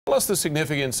Tell us the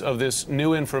significance of this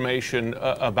new information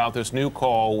about this new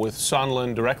call with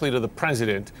Sondland directly to the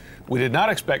president. We did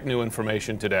not expect new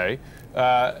information today.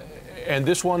 And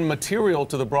this one material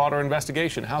to the broader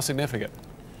investigation. How significant?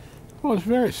 Well, it's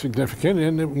very significant.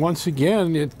 And once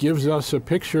again, it gives us a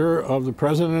picture of the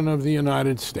President of the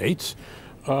United States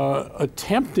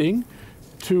attempting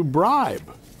to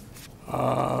bribe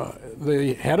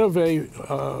the head of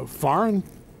a foreign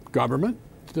government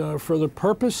for the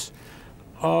purpose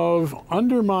of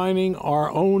undermining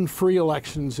our own free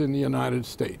elections in the United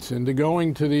States, and to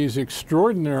going to these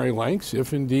extraordinary lengths,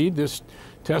 if indeed this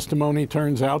testimony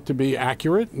turns out to be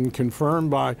accurate and confirmed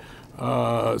by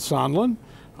Sondland.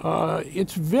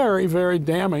 It's very, very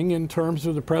damning in terms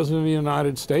of the President of the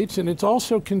United States, and it's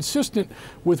also consistent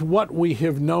with what we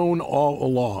have known all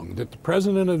along, that the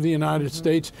President of the United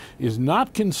States is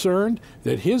not concerned,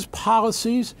 that his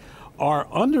policies are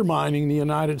undermining the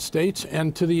United States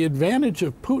and to the advantage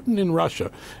of Putin and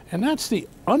Russia. And that's the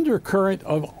undercurrent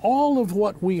of all of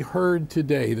what we heard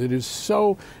today that is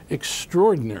so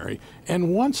extraordinary.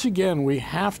 And once again, we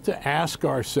have to ask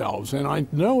ourselves, and I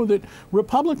know that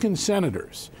Republican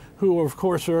senators, who of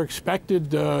course are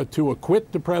expected to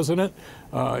acquit the president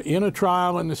in a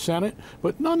trial in the Senate,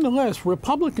 but nonetheless,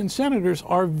 Republican senators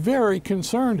are very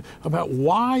concerned about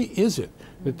why is it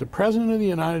that the President of the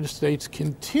United States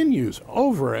continues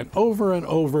over and over and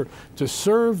over to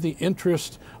serve the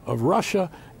interests of Russia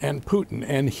and Putin.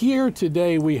 And here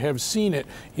today we have seen it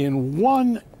in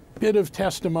one bit of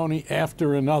testimony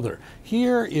after another.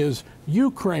 Here is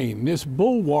Ukraine, this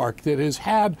bulwark that has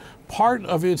had part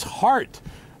of its heart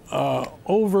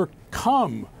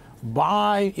overcome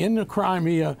in the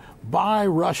Crimea by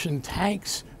Russian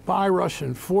tanks, by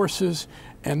Russian forces,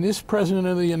 and this President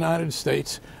of the United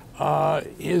States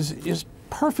is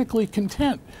perfectly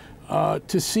content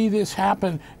to see this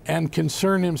happen and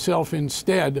concern himself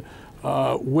instead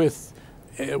with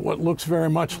what looks very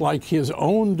much like his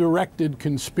own directed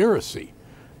conspiracy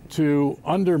to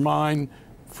undermine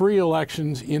free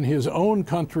elections in his own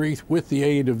country with the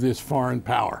aid of this foreign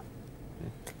power.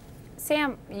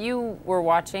 Sam, you were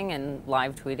watching and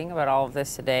live tweeting about all of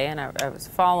this today, and I was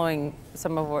following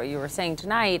some of what you were saying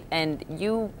tonight, and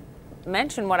you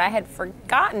mentioned what I had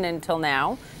forgotten until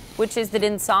now, which is that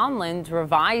in Sondland's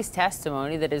revised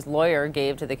testimony that his lawyer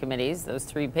gave to the committees, those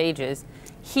 3 pages,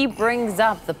 he brings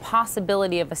up the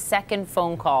possibility of a second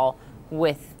phone call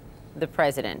with the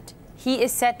president. He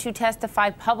is set to testify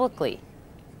publicly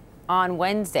on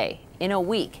Wednesday in a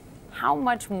week. How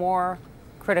much more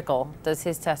critical does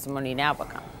his testimony now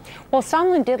become? Well,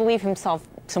 Sondland did leave himself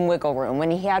some wiggle room. When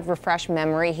he had refreshed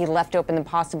memory, he left open the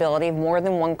possibility of more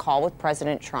than one call with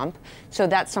President Trump. So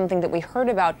that's something that we heard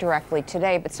about directly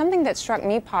today. But something that struck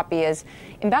me, Poppy, is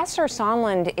Ambassador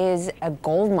Sondland is a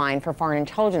goldmine for foreign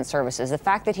intelligence services. The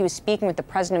fact that he was speaking with the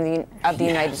President of the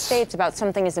United States about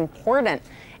something as important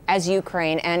as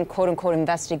Ukraine and quote-unquote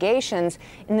investigations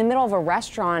in the middle of a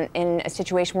restaurant in a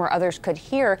situation where others could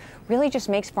hear really just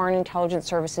makes foreign intelligence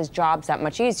services jobs that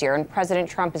much easier. And President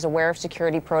Trump is aware of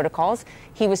security protocols.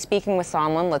 He was speaking with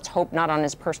Sondland, let's hope not on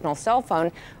his personal cell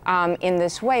phone, in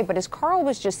this way. But as Carl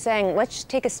was just saying, let's just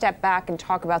take a step back and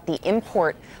talk about the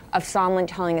import of Sondland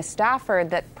telling a staffer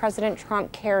that President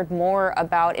Trump cared more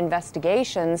about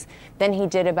investigations than he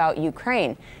did about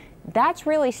Ukraine. That's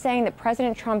really saying that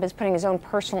President Trump is putting his own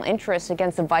personal interests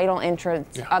against the vital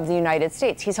interests of the United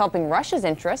States. He's helping Russia's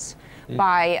interests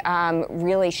by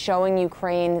really showing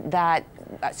Ukraine that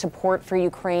support for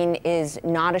Ukraine is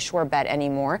not a sure bet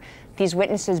anymore. These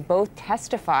witnesses both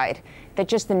testified that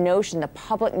just the notion, the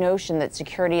public notion that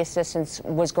security assistance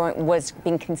was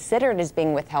being considered as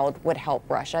being withheld would help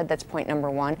Russia. That's point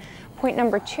number one. Point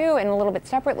number two, and a little bit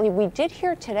separately, we did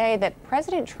hear today that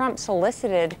President Trump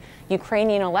solicited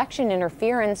Ukrainian election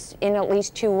interference in at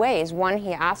least 2 ways. One,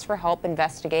 he asked for help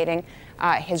investigating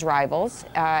his rivals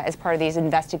as part of these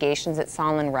investigations that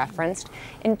Sondland referenced.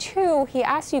 And 2, he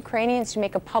asked Ukrainians to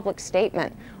make a public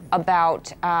statement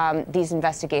about these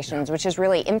investigations, which is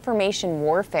really information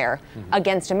warfare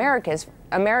against Americans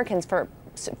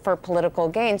for political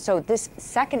gain. So this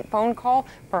second phone call,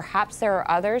 perhaps there are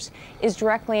others, is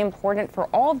directly important for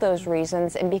all of those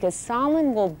reasons, and because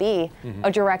Sondland will be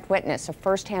a direct witness, a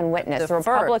first-hand witness. The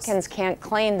Republicans can't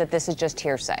claim that this is just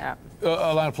hearsay.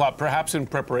 Alana Plott, perhaps in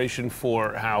preparation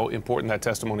for how important that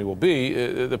testimony will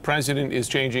be, the president is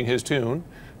changing his tune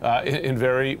in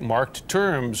very marked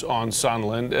terms on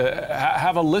Sondland.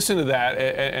 Have a listen to that,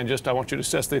 and just I want you to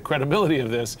assess the credibility of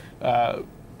this.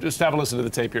 Just have a listen to the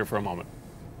tape here for a moment.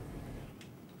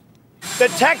 The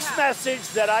text message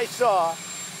that I saw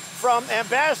from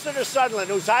Ambassador Sondland,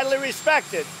 who's highly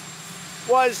respected,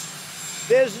 was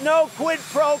There's no quid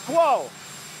pro quo.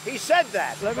 He said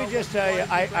that. Let me just tell you,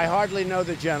 I hardly know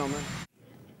the gentleman.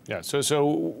 Yeah, so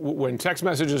when text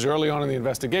messages early on in the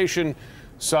investigation,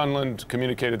 Sondland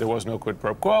communicated there was no quid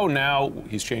pro quo. Now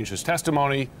he's changed his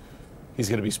testimony. He's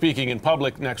going to be speaking in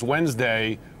public next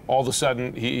Wednesday. All of a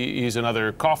sudden, he's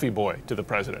another coffee boy to the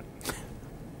president.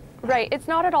 Right. It's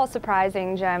not at all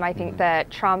surprising, Jim. I think that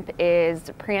Trump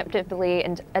is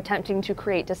preemptively attempting to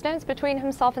create distance between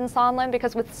himself and Sondland,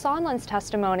 because with Sondland's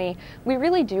testimony, we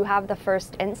really do have the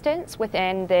first instance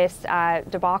within this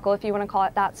debacle, if you want to call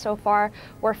it that, so far,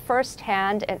 where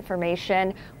firsthand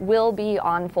information will be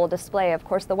on full display. Of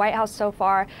course, the White House so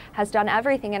far has done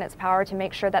everything in its power to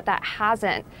make sure that that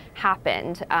hasn't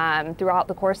happened throughout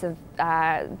the course of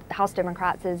House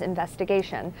Democrats'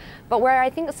 investigation. But where I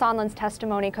think Sondland's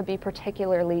testimony could be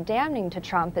particularly damning to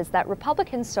Trump is that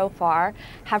Republicans so far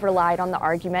have relied on the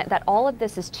argument that all of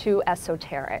this is too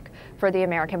esoteric for the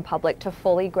American public to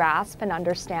fully grasp and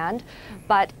understand.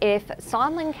 But if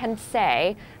Sondland can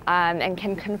say and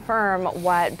can confirm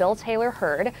what Bill Taylor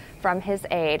heard from his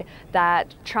aide,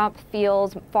 that Trump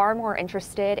feels far more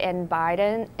interested in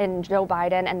Joe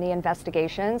Biden and the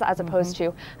investigations as opposed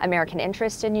to American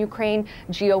interest in Ukraine,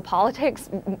 geopolitics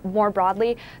more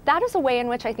broadly, that is a way in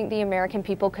which I think the American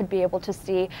people could be able to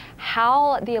see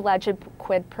how the alleged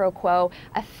quid pro quo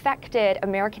affected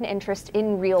American interest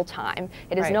in real time.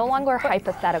 It is no longer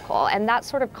hypothetical, and that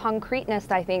sort of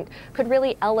concreteness, I think, could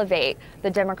really elevate the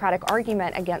Democratic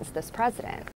argument against this president.